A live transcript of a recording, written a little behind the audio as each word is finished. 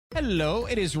Hello,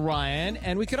 it is Ryan,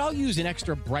 and we could all use an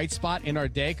extra bright spot in our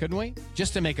day, couldn't we?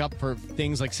 Just to make up for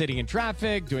things like sitting in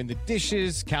traffic, doing the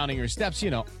dishes, counting your steps,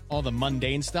 all the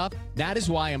mundane stuff. That is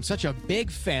why I'm such a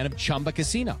big fan of Chumba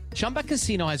Casino. Chumba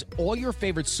Casino has all your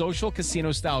favorite social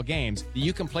casino-style games that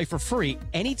you can play for free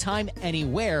anytime,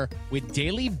 anywhere with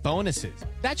daily bonuses.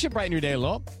 That should brighten your day a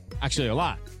little. Actually, a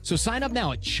lot. So sign up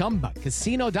now at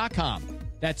ChumbaCasino.com.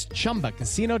 That's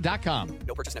ChumbaCasino.com.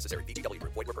 No purchase necessary. VGW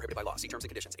Group. Void where prohibited by law. See terms and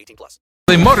conditions. 18+.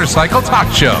 The Motorcycle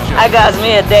Talk Show. I got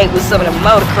me a date with some of the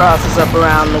motocrossers up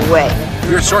around the way.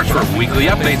 Your source for weekly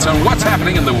updates on what's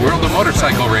happening in the world of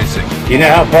motorcycle racing. You know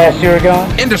how fast you were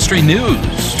going? Industry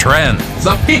news, trends,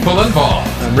 the people involved.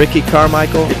 I'm Ricky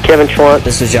Carmichael. This is Kevin Schwantz.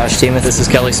 This is Josh Teemuth. This is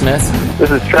Kelly Smith.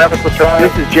 This is Travis Latron.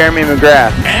 This is Jeremy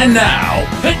McGrath. And now,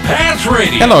 Pit Pass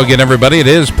Radio. Hello again, everybody. It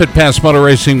is Pit Pass Motor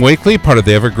Racing Weekly, part of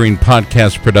the Evergreen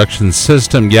Podcast Production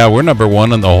System. Yeah, we're number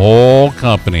one in the whole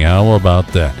company. How about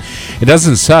that? It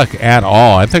doesn't suck at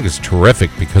all. I think it's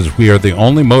terrific because we are the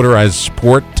only motorized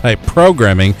sport-type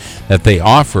programming that they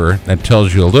offer that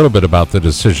tells you a little bit about the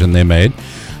decision they made.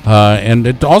 And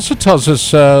it also tells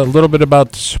us a little bit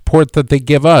about the support that they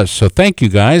give us. So thank you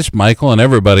guys, Michael and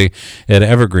everybody at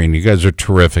Evergreen. You guys are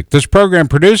terrific. This program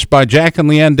produced by Jack and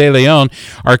Leanne De Leon.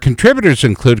 Our contributors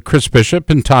include Chris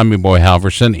Bishop and Tommy Boy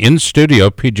Halverson. In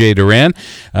studio, PJ Duran,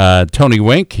 Tony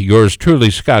Wink, yours truly,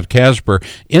 Scott Casper.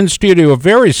 In studio, a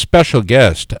very special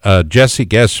guest, Jesse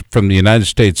Guest from the United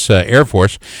States Air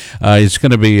Force. He's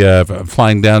going to be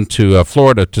flying down to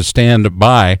Florida to stand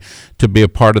by to be a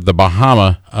part of the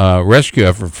Bahama rescue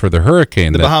effort for the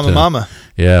hurricane. The Bahama Mama.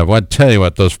 Yeah, well, I tell you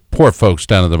what, those poor folks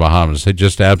down in the Bahamas, they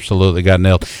just absolutely got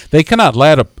nailed. They cannot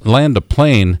land a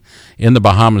plane in the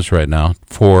Bahamas right now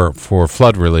for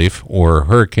flood relief or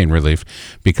hurricane relief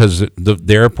because the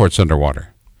airport's underwater.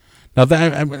 Now,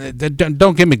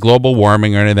 don't give me global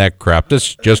warming or any of that crap.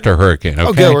 This is just a hurricane, okay?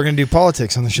 Okay, we're going to do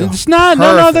politics on the show. It's not.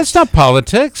 No, that's not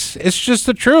politics. It's just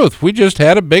the truth. We just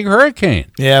had a big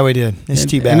hurricane. Yeah, we did. It's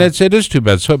too bad. And it is too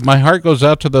bad. So my heart goes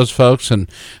out to those folks. And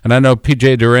I know,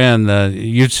 PJ Duran,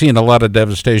 you've seen a lot of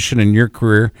devastation in your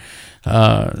career,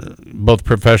 both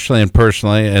professionally and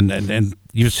personally. And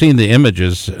you've seen the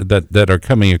images that are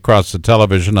coming across the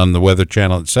television on the Weather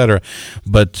Channel, et cetera.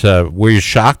 But were you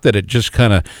shocked that it just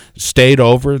kind of stayed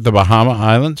over the Bahama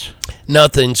Islands?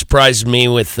 Nothing surprised me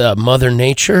with Mother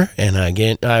Nature, and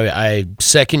again, I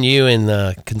second you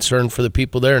in concern for the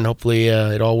people there, and hopefully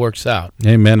it all works out.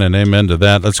 Amen and amen to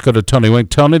that. Let's go to Tony Wink.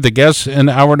 Tony, the guest in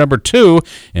hour number 2,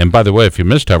 and by the way, if you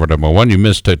missed hour number 1, you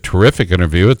missed a terrific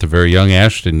interview with the very young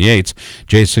Ashton Yates,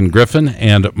 Jason Griffin,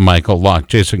 and Michael Locke.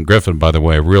 Jason Griffin, by the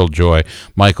way, a real joy.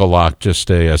 Michael Locke, just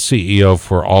a CEO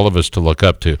for all of us to look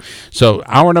up to. So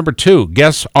hour number 2,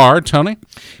 guests are, Tony?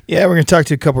 Yeah, we're going to talk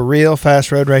to a couple real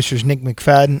fast road racers. Nick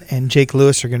McFadden and Jake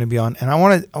Lewis are going to be on. And I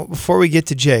want to, before we get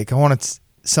to Jake, I want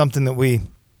something that we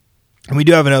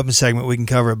do have an open segment we can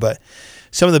cover, but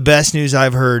some of the best news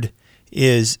I've heard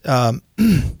is the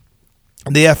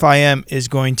FIM is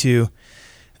going to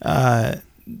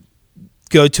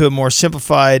go to a more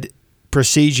simplified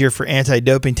procedure for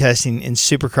anti-doping testing in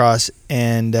Supercross,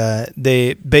 and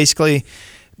they basically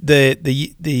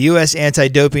the U.S.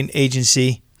 Anti-Doping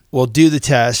Agency will do the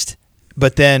test,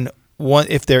 but then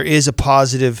if there is a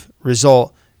positive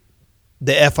result,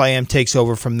 the FIM takes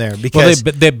over from there. Because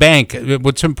they bank.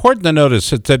 What's important to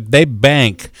notice is that they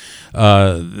bank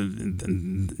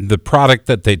the product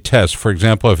that they test. For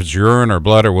example, if it's urine or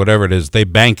blood or whatever it is, they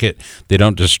bank it. They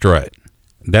don't destroy it.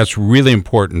 That's really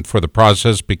important for the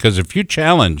process, because if you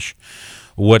challenge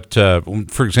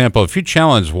for example, if you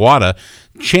challenge WADA,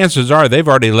 chances are they've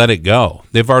already let it go.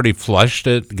 They've already flushed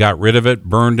it, got rid of it,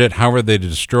 burned it, however they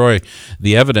destroy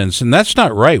the evidence. And that's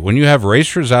not right. When you have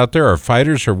racers out there or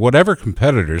fighters or whatever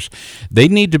competitors, they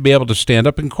need to be able to stand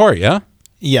up in court, yeah?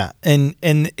 Yeah, and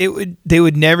they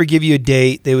would never give you a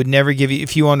date. They would never give you,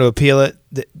 if you want to appeal it,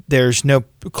 there's no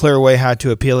clear way how to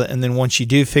appeal it. And then once you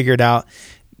do figure it out,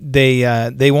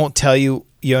 they won't tell you,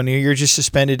 you're just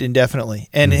suspended indefinitely.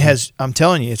 And it has, I'm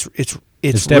telling you, it's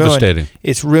ruined, devastating.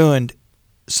 It's ruined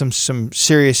some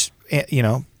serious,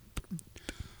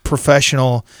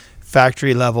 professional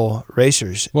factory level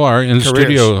racers. Well, our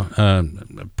in-studio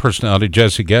personality,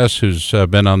 Jesse Guest, who's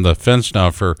been on the fence now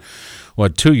for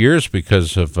 2 years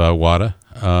because of WADA.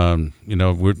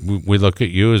 We look at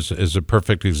you as a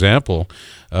perfect example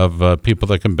of people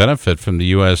that can benefit from the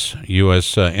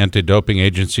U.S. Anti-Doping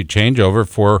Agency changeover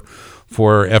for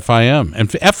FIM. And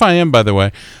FIM, by the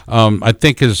way, I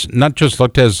think is not just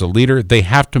looked at as a leader. They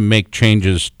have to make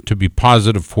changes to be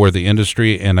positive for the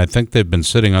industry, and I think they've been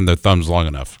sitting on their thumbs long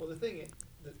enough. Well,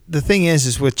 the thing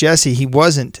is with Jesse, he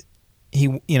wasn't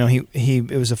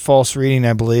it was a false reading,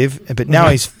 I believe, but now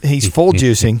he's full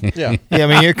juicing. Yeah. I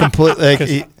mean, you're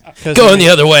completely Going the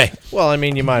other way. Well, I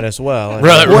mean, you might as well.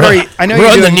 Run you're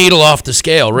the needle off the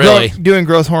scale, really. doing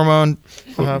growth hormone.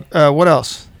 What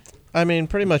else? I mean,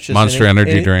 pretty much just Monster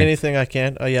Energy drink. Anything I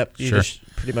can. Oh, yep. You Sure. just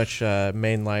pretty much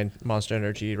mainline Monster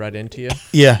Energy right into you.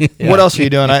 Yeah. What else are you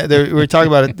doing? We were talking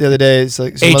about it the other day. It's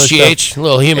like some other HGH, stuff.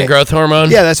 little human growth hormone.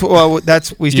 Yeah, that's we're You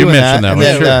doing mentioned that and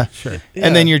one. then, Sure.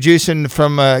 and then you're juicing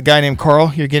from a guy named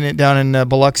Carl. You're getting it down in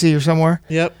Biloxi or somewhere.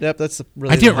 Yep. That's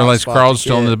really I didn't the hot realize spot. Carl's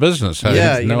still in Yeah. the business. I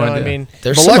Yeah, had no idea. I mean,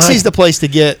 There's Biloxi's the place to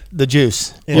get the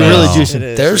juice. It You're is. really It juicing.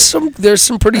 is. there's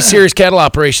some pretty serious cattle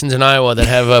operations in Iowa that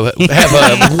have a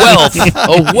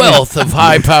wealth of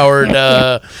high powered.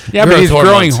 Yeah, but growth he's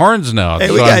growing hormones. horns now. Hey,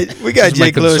 so we got this is my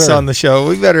Jake Lewis concern. on the show.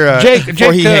 We better Jake,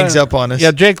 before he hangs up on us.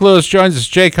 Yeah, Jake Lewis joins us.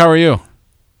 Jake, how are you?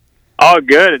 Oh,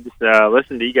 good. Just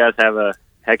listen to you guys have a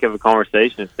heck of a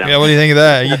conversation. Yeah, what do you think of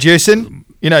that? Are you juicing?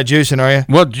 You're not juicing, are you?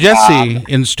 Well, Jesse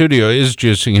in studio is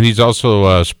juicing, and he's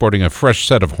also sporting a fresh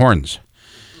set of horns.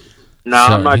 No,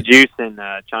 So I'm not he- juicing.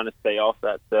 Trying to stay off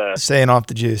that. Staying off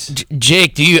the juice.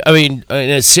 Jake, in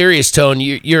a serious tone,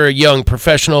 you're a young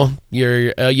professional.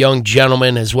 You're a young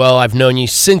gentleman as well. I've known you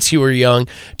since you were young.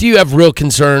 Do you have real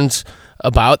concerns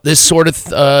about this sort of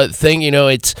thing?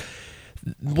 It's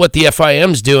what the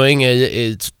FIM's doing.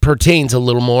 It pertains a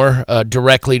little more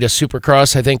directly to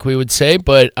Supercross, I think we would say,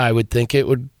 but I would think it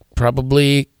would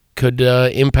probably could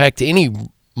impact any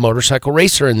motorcycle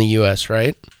racer in the U.S.,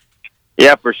 right?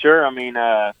 Yeah, for sure. I mean,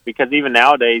 because even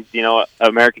nowadays,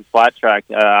 American Flat Track,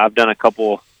 I've done a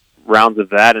couple rounds of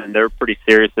that, and they're pretty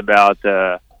serious about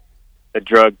the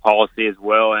drug policy as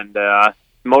well. And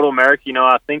Moto America,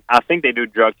 I think they do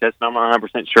drug tests. I'm not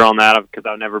 100% sure on that because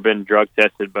I've never been drug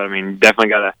tested. But I mean, definitely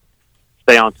got to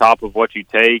stay on top of what you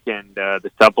take and the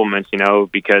supplements.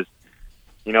 Because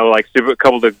like a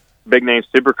couple of the big name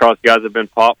Supercross guys have been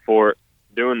popped for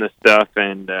doing this stuff,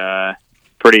 and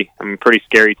pretty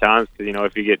scary times because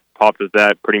if you get popped with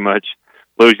that, pretty much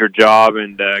lose your job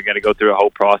and got to go through a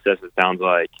whole process. It sounds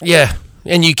like. Yeah.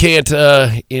 And you can't,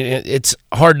 it's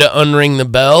hard to unring the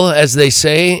bell, as they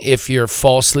say, if you're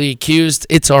falsely accused.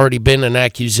 It's already been an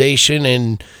accusation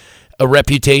and a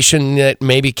reputation that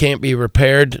maybe can't be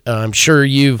repaired. I'm sure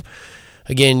you're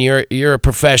a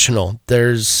professional.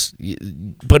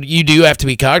 But you do have to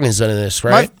be cognizant of this,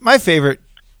 right? My favorite,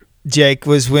 Jake,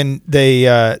 was when they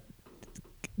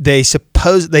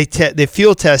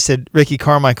fuel tested Ricky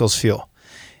Carmichael's fuel,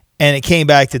 and it came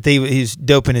back that he was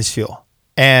doping his fuel.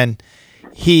 And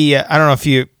he, I don't know if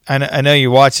you, I know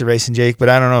you watched the racing, Jake, but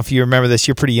I don't know if you remember this.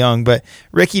 You're pretty young, but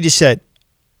Ricky just said,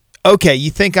 "Okay,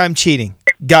 you think I'm cheating?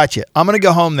 Gotcha. I'm gonna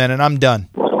go home then, and I'm done."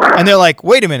 And they're like,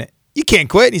 "Wait a minute, you can't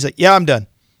quit." And he's like, "Yeah, I'm done.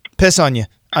 Piss on you.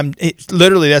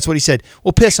 Literally that's what he said.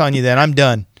 Well, piss on you then. I'm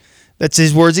done." That's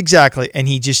his words exactly. And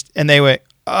they went,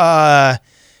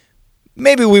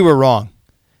 maybe we were wrong.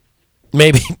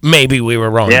 Maybe we were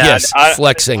wrong. Yeah, yes,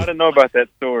 flexing. I didn't know about that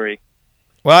story.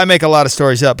 Well, I make a lot of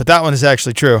stories up, but that one is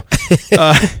actually true.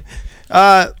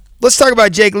 Let's talk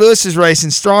about Jake Lewis's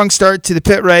racing. Strong start to the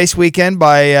pit race weekend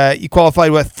by you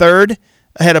qualified third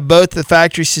ahead of both the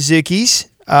factory Suzukis.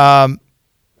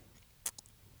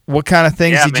 What kind of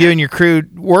things did you and your crew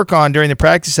work on during the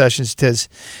practice sessions? Because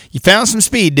you found some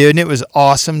speed, dude, and it was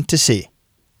awesome to see.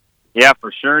 Yeah,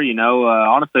 for sure.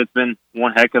 Honestly, it's been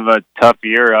one heck of a tough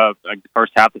year. The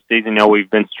first half of the season, we've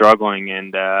been struggling,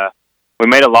 and we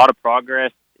made a lot of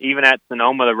progress, even at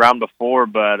Sonoma the round before.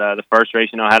 But the first race,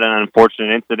 had an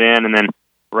unfortunate incident, and then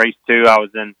race 2, I was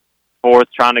in 4th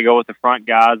trying to go with the front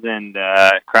guys and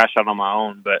crashed out on my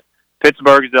own. But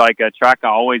Pittsburgh is like a track I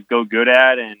always go good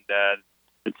at, and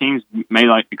the team's made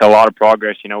a lot of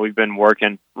progress. We've been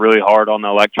working really hard on the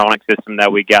electronic system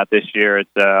that we got this year.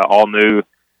 It's all new.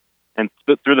 And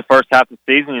through the first half of the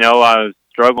season, I was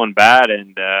struggling bad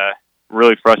and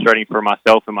really frustrating for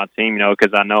myself and my team,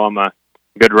 because I know I'm a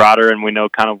good rider and we know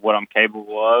kind of what I'm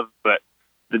capable of. But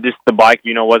the bike,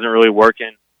 wasn't really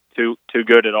working too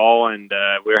good at all. And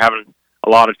we were having a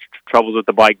lot of troubles with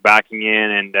the bike backing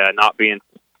in and not being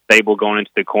stable going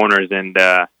into the corners. And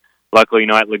luckily,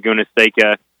 at Laguna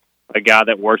Seca, a guy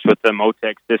that works with the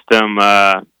Motec system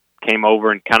came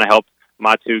over and kind of helped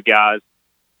my two guys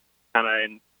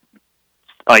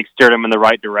steered them in the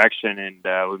right direction,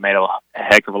 and we made a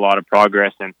heck of a lot of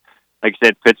progress. And like I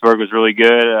said, Pittsburgh was really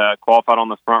good. Qualified on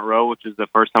the front row, which is the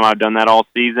first time I've done that all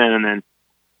season. And then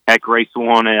heck, race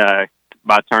 1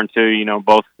 by turn 2,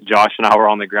 both Josh and I were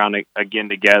on the ground again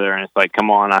together, and it's like, come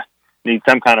on, I need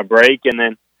some kind of break. And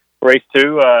then race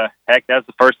 2, heck, that's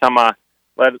the first time I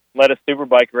led a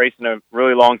superbike race in a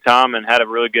really long time and had a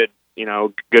really good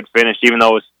good finish. Even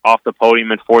though it was off the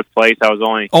podium in fourth place, I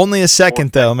was only a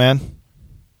second though, man.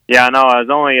 Yeah, no, I was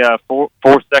only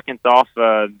 4 seconds off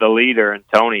the leader and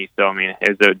Tony. So I mean,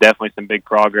 it was definitely some big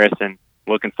progress, and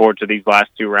looking forward to these last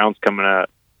 2 rounds coming up.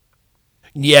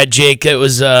 Yeah, Jake, it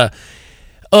was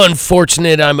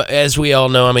unfortunate. As we all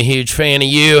know, I'm a huge fan of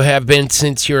you. Have been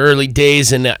since your early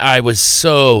days, and I was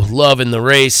so loving the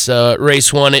race.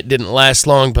 Race 1, it didn't last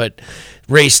long, but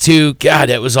race 2, God,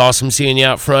 that was awesome seeing you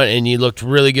out front, and you looked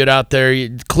really good out there.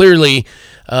 Clearly,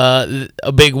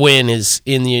 a big win is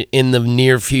in the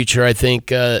near future. I think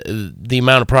the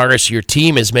amount of progress your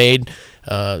team has made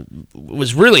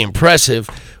was really impressive.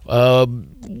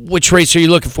 Which race are you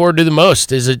looking forward to the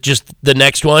most? Is it just the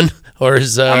next one, or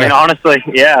is? I mean,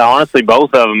 honestly,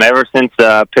 both of them. Ever since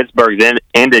Pittsburgh's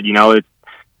ended, it's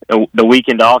the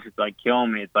weekend off. It's like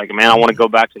killing me. It's like, man, I want to go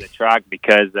back to the track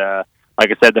because,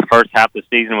 like I said, the first half of the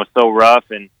season was so rough,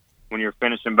 and when you're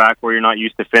finishing back where you're not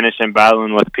used to finishing,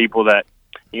 battling with people that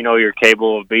you're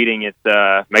capable of beating, it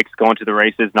makes going to the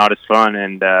races not as fun.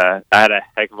 And I had a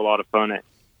heck of a lot of fun at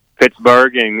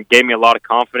Pittsburgh, and gave me a lot of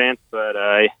confidence. But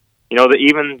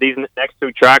even these next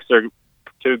 2 tracks are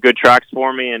 2 good tracks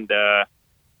for me, and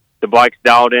the bike's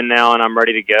dialed in now, and I'm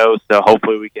ready to go. So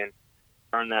hopefully we can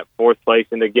turn that 4th place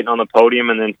into getting on the podium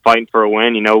and then fighting for a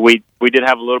win. We did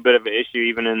have a little bit of an issue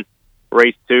even in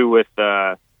race 2 with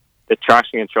the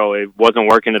traction control. It wasn't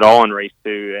working at all in race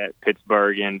 2 at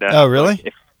Pittsburgh. And oh, really?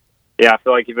 I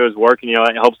feel like if it was working,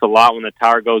 it helps a lot when the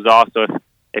tire goes off. So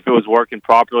if it was working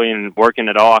properly and working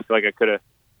at all, I feel like I could have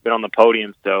been on the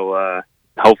podium. So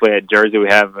hopefully at Jersey we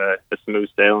have a smooth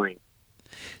sailing.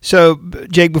 So,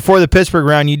 Jake, before the Pittsburgh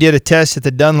round, you did a test at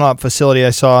the Dunlop facility I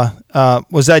saw.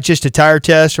 Was that just a tire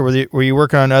test, or were you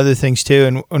working on other things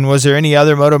too? And was there any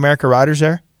other Moto America riders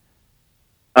there?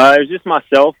 It was just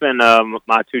myself and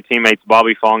my 2 teammates,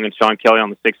 Bobby Fong and Sean Kelly,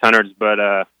 on the 600s.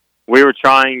 But we were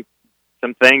trying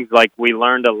some things. Like, we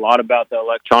learned a lot about the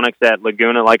electronics at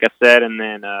Laguna, like I said, and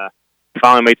then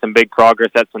finally made some big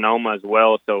progress at Sonoma as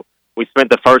well. So we spent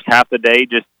the first half of the day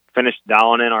just finished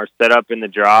dialing in our setup in the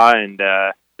dry, and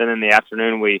then in the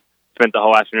afternoon we spent the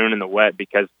whole afternoon in the wet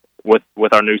because with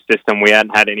our new system we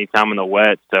hadn't had any time in the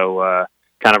wet. So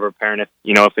kind of preparing if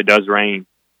it does rain.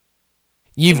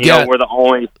 We're the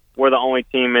only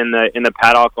team in the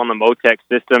paddock on the Motec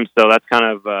system, so that's kind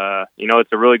of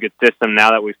it's a really good system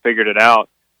now that we've figured it out.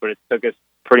 But it took us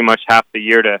pretty much half the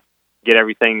year to get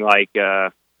everything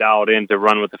dialed in to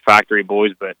run with the factory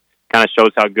boys. But kind of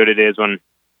shows how good it is when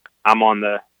I'm on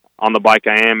the bike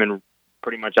I am, and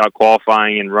pretty much out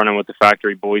qualifying and running with the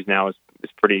factory boys now is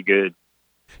pretty good.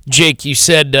 Jake, you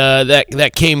said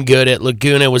that came good at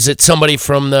Laguna. Was it somebody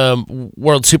from the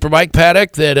World Superbike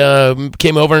paddock that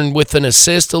came over and with an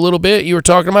assist a little bit you were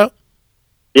talking about?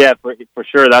 Yeah, for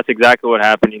sure. That's exactly what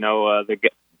happened. It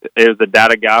was the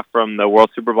data guy from the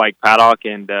World Superbike paddock,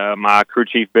 and my crew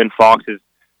chief, Ben Fox, is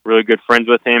really good friends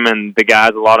with him, and the guy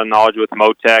has a lot of knowledge with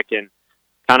Motec, and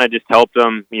kind of just helped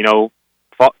them,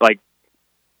 like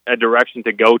a direction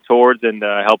to go towards, and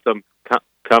helped them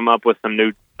come up with some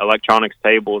new electronics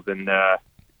tables, and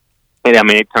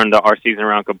it turned our season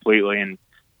around completely, and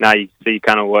now you see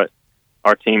kind of what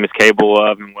our team is capable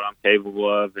of and what I'm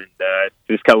capable of, and it's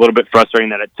just got a little bit frustrating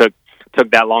that it took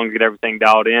that long to get everything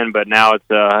dialed in, but now it's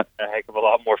a heck of a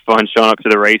lot more fun showing up to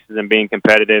the races and being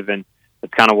competitive, and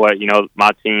it's kind of what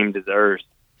my team deserves.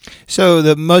 So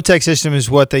the Motec system is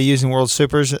what they use in World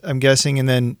Supers, I'm guessing, and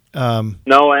then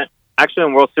no. Actually,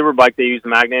 in World Superbike, they use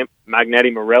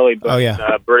Magneti Marelli,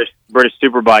 but British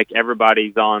Superbike,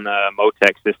 everybody's on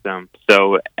Motec system.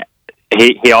 So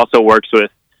he also works with,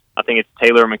 I think it's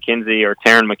Taylor McKenzie or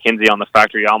Taryn McKenzie on the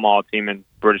factory Yamaha team in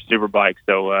British Superbike.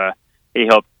 So he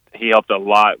helped a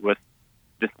lot with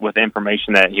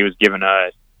information that he was giving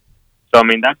us. So I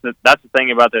mean, that's the thing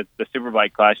about the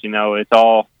Superbike class. You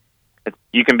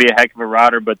can be a heck of a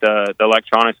rider, but the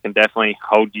electronics can definitely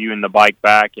hold you and the bike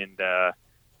back, and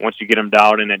once you get them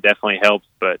dialed in, it definitely helps,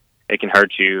 but it can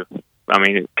hurt you. I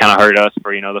mean, it kind of hurt us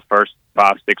for, the first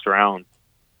 5-6 rounds.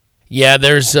 Yeah,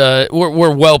 there's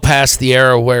we're well past the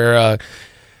era where a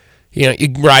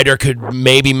rider could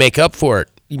maybe make up for it.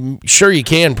 Sure, you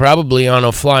can probably on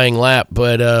a flying lap,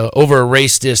 but over a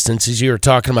race distance, as you were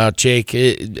talking about, Jake,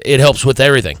 it helps with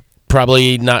everything.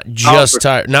 Probably not just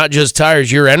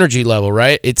tires, your energy level,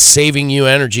 right? It's saving you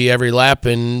energy every lap,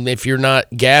 and if you're not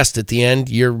gassed at the end,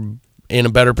 you're in a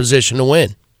better position to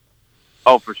win.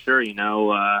 Oh, for sure. A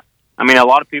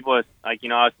lot of people, I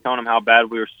was telling them how bad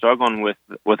we were struggling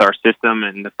with our system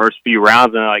in the first few rounds,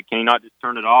 and they're like, can you not just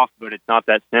turn it off? But it's not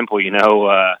that simple.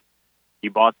 The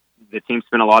team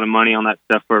spent a lot of money on that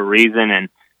stuff for a reason, and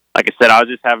like I said, I was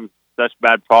just having such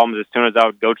bad problems. As soon as I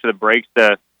would go to the brakes,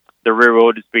 the rear wheel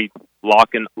would just be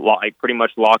pretty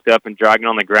much locked up and dragging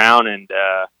on the ground. And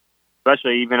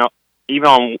especially even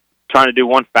on trying to do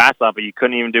one fast lap, but you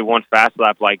couldn't even do one fast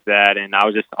lap like that. And I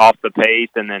was just off the pace,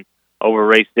 and then over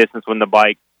race distance when the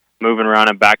bike moving around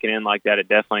and backing in like that, it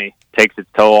definitely takes its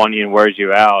toll on you and wears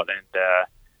you out. And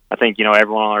I think,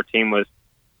 everyone on our team was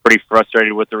pretty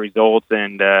frustrated with the results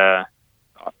and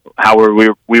how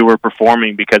we were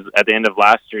performing, because at the end of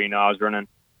last year, I was running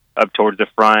up towards the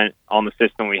front on the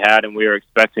system we had, and we were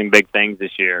expecting big things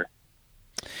this year.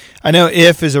 I know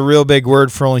 "if" is a real big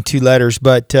word for only 2 letters,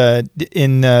 but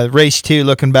in race 2,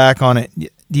 looking back on it,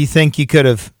 do you think you could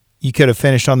have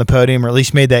finished on the podium, or at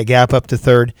least made that gap up to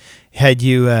third, had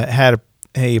you had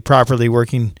a properly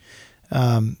working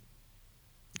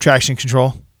traction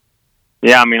control?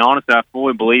 Yeah, honestly, I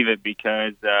fully believe it,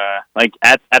 because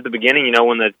at the beginning,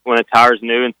 when the tire's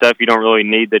new and stuff, you don't really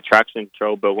need the traction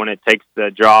control. But when it takes the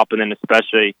drop, and then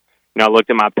especially, I looked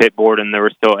at my pit board and there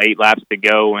were still 8 laps to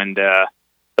go, and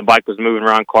the bike was moving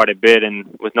around quite a bit.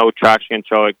 And with no traction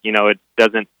control, it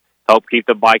doesn't help keep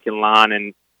the bike in line.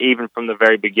 And even from the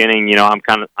very beginning,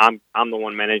 I'm the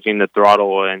one managing the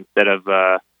throttle instead of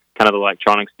kind of the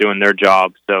electronics doing their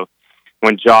job. So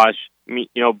when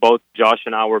both Josh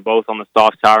and I were both on the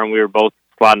soft tire, and we were both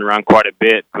sliding around quite a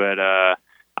bit, but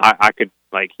I could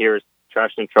hear his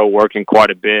traction control working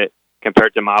quite a bit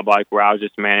compared to my bike, where I was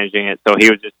just managing it. So he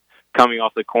was just coming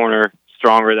off the corner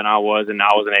stronger than I was, and I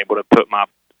wasn't able to put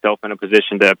myself in a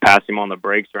position to pass him on the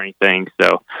brakes or anything.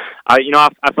 So I feel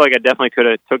like I definitely could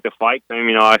have took the fight to him.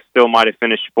 I still might have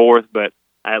finished 4th, but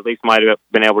I at least might have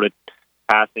been able to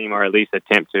pass him, or at least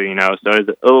attempt to. So it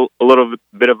was a little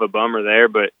bit of a bummer there,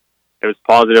 but it was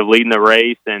positive leading the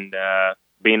race and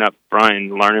being up front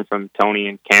and learning from Tony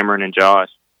and Cameron and Josh.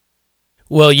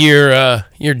 Well,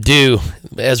 you're due,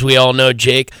 as we all know,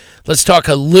 Jake. Let's talk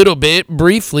a little bit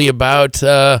briefly about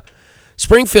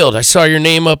Springfield. I saw your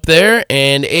name up there,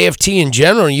 and AFT in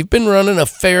general. You've been running a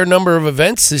fair number of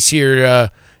events this year.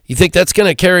 You think that's going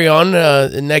to carry on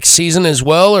next season as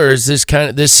well, or is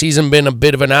this season been a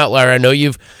bit of an outlier? I know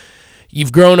you've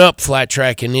grown up flat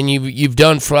tracking, and you've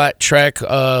done flat track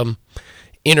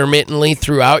intermittently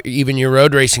throughout even your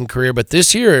road racing career, but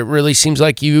this year it really seems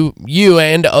like you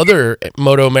and other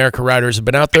Moto America riders have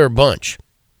been out there a bunch.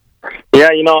 Yeah,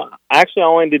 actually I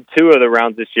only did 2 of the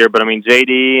rounds this year, but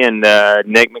JD and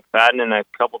Nick McFadden and a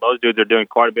couple of those dudes are doing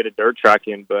quite a bit of dirt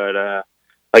tracking. But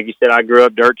like you said, I grew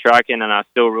up dirt tracking, and I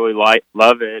still really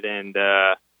love it. And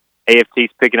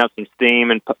AFT's picking up some steam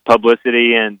and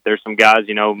publicity, and there's some guys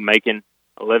making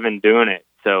a living doing it.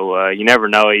 So you never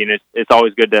know. It's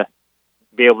always good to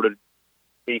be able to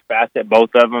be fast at both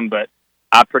of them, but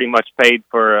I pretty much paid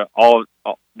for all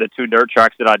the 2 dirt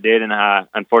tracks that I did, and I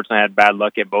unfortunately had bad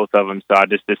luck at both of them, so I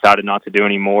just decided not to do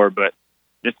any more. But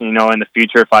just in the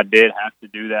future, if I did have to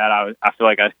do that, I feel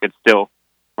like I could still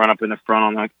run up in the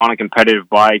front on a competitive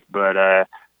bike. But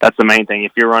that's the main thing.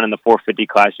 If you're running the 450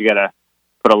 class, you got to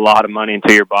put a lot of money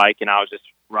into your bike, and I was just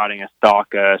riding a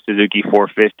stock Suzuki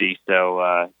 450,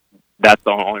 so that's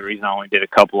the only reason I only did a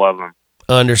couple of them.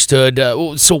 Understood.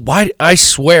 So why? I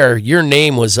swear your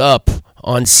name was up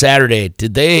on Saturday.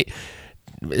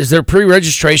 Is there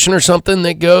pre-registration or something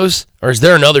that goes, or is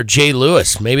there another Jay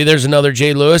Lewis? Maybe there's another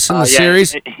Jay Lewis in the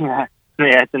series. Yeah,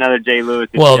 it's another Jay Lewis.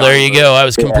 Well, there you go. I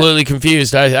was completely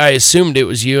confused. I assumed it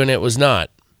was you, and it was not.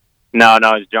 No,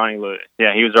 it's Johnny Lewis.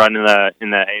 Yeah, he was riding in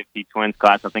the AFC Twins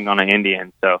class, I think, on an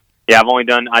Indian. So yeah,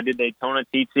 I did Daytona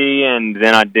TT, and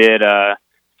then I did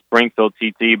Springfield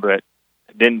TT, but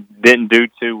didn't do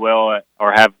too well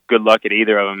or have good luck at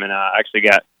either of them, and I actually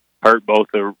got hurt both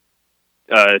the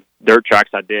dirt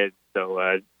tracks I did.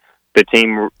 So the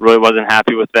team really wasn't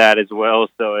happy with that as well.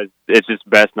 So it's just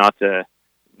best not to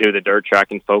do the dirt track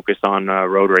and focus on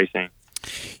road racing.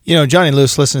 Johnny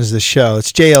Lewis listens to the show.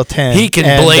 It's JL10. He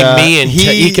can blame me, and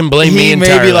he can blame me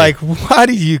entirely. He may be like, "Why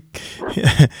did you?"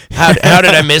 how did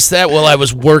I miss that? Well, I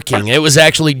was working. It was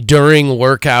actually during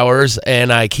work hours,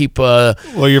 and I keep. Well,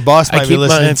 your boss might be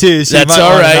listening too. So that's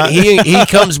all right. He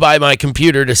comes by my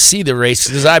computer to see the race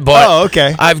because I bought. Oh,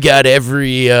 okay. I've got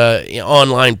every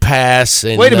online pass.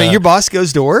 And, wait a minute, your boss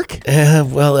goes to work?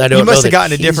 Well, I don't. You must have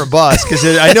gotten a different boss because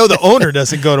I know the owner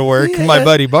doesn't go to work. Yeah. My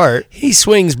buddy Bart. He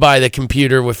swings by the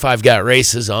computer if I've got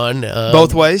races on.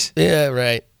 Both ways? Yeah,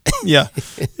 right. Yeah.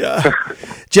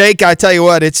 Jake, I tell you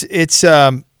what, it's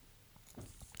are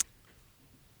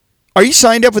you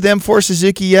signed up with M4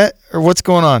 Suzuki yet, or what's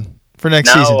going on for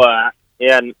next season?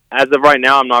 Yeah, as of right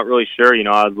now, I'm not really sure.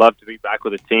 I'd love to be back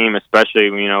with the team, especially,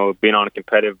 being on a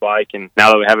competitive bike, and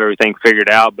now that we have everything figured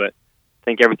out, but I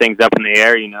think everything's up in the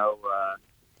air.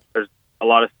 a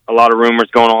lot of rumors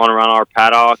going on around our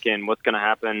paddock and what's going to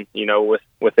happen, you know,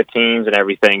 with the teams and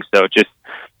everything. So just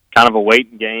kind of a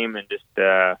waiting game and just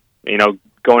you know,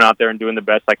 going out there and doing the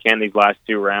best I can these last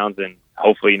 2 rounds, and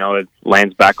hopefully, you know, it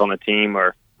lands back on the team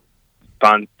or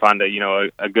find a, you know,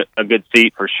 a good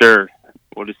seat for sure.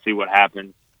 We'll just see what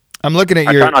happens. I'm looking at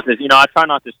I try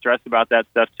not to stress about that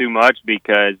stuff too much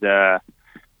because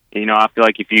you know, I feel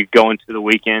like if you go into the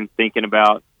weekend thinking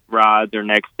about rides or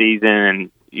next season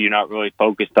and you're not really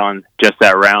focused on just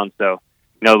that round. So,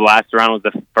 you know, the last round was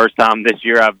the first time this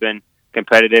year I've been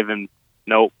competitive and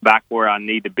back where I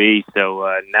need to be. So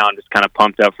now I'm just kind of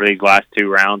pumped up for these last 2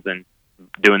 rounds and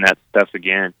doing that stuff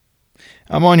again.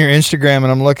 I'm on your Instagram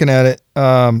and I'm looking at it.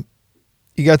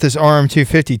 You got this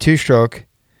RM250 2-stroke.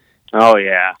 Oh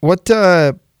yeah. What'd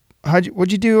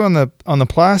you do on the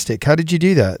plastic? How did you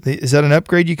do that? Is that an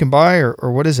upgrade you can buy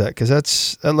or what is that? Because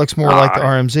that looks more like the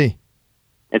RMZ.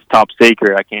 It's top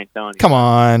secret. I can't tell you. Come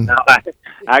on. No,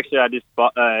 actually, I just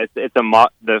bought. It's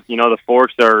the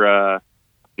forks are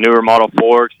newer model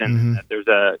forks, and there's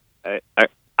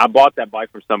I bought that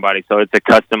bike from somebody, so it's a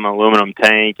custom aluminum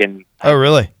tank and. Oh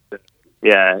really?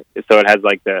 Yeah. So it has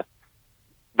like the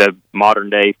modern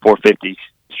day 450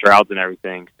 shrouds and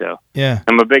everything. So yeah,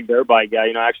 I'm a big dirt bike guy.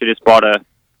 You know, I actually just bought a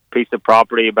piece of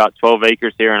property about 12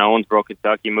 acres here in Owensboro,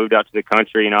 Kentucky. Moved out to the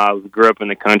country. You know, I grew up in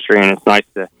the country, and it's nice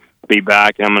to be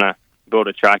back. And I'm gonna build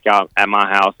a track out at my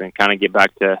house and kind of get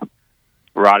back to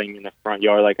riding in the front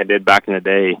yard like I did back in the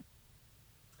day.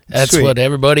 That's Sweet. What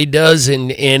everybody does in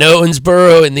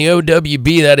Owensboro in the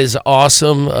OWB. That is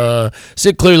awesome.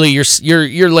 So clearly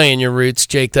you're laying your roots,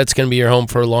 Jake. That's going to be your home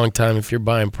for a long time if you're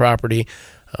buying property.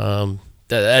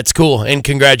 That's cool, and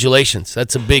congratulations.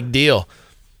 That's a big deal.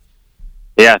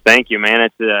 Yeah, thank you, man.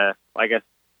 It's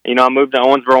I moved to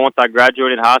Owensboro once I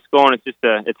graduated high school, and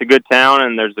it's a good town,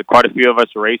 and there's quite a few of us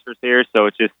racers here, so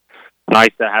it's just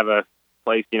nice to have a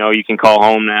place you can call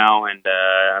home now. And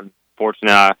I'm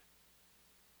fortunate I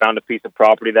found a piece of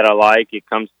property that I like. It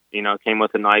came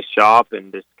with a nice shop,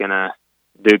 and just gonna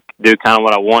do kind of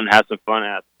what I want and have some fun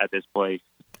at this place.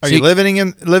 Are you living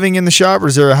in the shop, or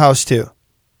is there a house too?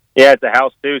 Yeah, it's a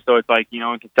house too. So it's like, in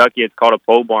Kentucky, it's called a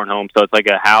pole barn home. So it's like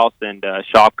a house and a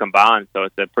shop combined. So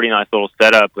it's a pretty nice little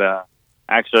setup.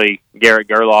 Actually, Garrett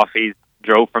Gerloff, he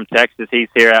drove from Texas. He's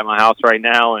here at my house right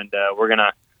now, and we're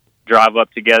gonna drive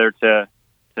up together to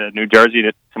New Jersey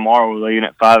tomorrow. We're leaving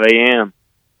at 5 a.m.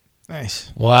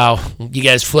 Nice. Wow. You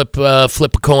guys flip a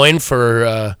coin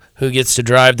for who gets to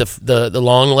drive the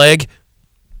long leg?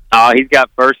 He's got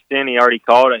first in. He already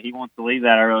called it. He wants to leave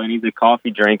that early, and he's a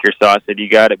coffee drinker. So I said, "You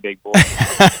got it, big boy."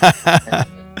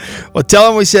 Well, tell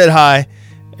him we said hi,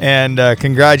 and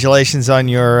congratulations on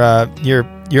you're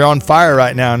on fire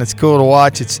right now, and it's cool to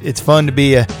watch. It's fun to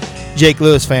be a Jake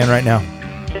Lewis fan right now.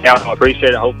 Yeah, I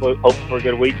appreciate it. Hopefully for a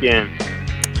good weekend.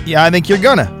 Yeah, I think you're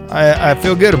gonna. I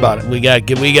feel good about it. We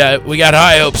got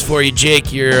high hopes for you,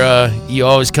 Jake. You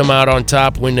always come out on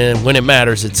top when it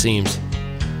matters. It seems.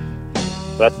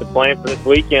 That's the plan for this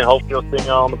weekend. Hopefully you'll see me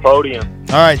on the podium.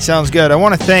 All right, sounds good. I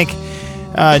want to thank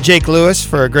Jake Lewis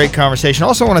for a great conversation.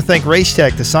 Also want to thank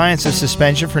Racetech, the science of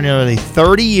suspension. For nearly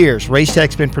 30 years,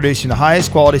 Racetech's been producing the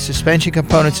highest quality suspension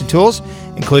components and tools,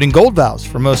 including gold valves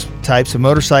for most types of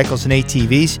motorcycles and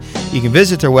ATVs. You can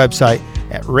visit their website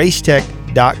at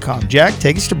racetech.com. Jack,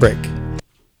 take us to break.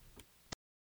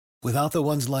 Without the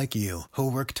ones like you, who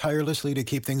work tirelessly to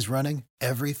keep things running,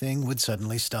 everything would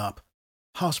suddenly stop.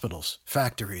 Hospitals,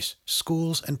 factories,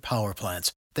 schools, and power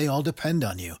plants, they all depend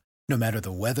on you. No matter the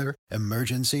weather,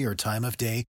 emergency, or time of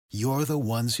day, you're the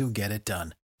ones who get it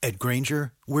done. At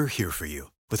Grainger, we're here for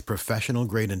you with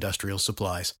professional-grade industrial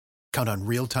supplies. Count on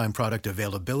real-time product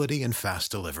availability and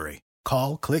fast delivery.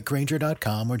 Call, click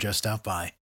Grainger.com, or just stop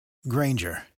by.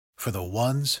 Grainger, for the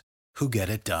ones who get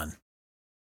it done.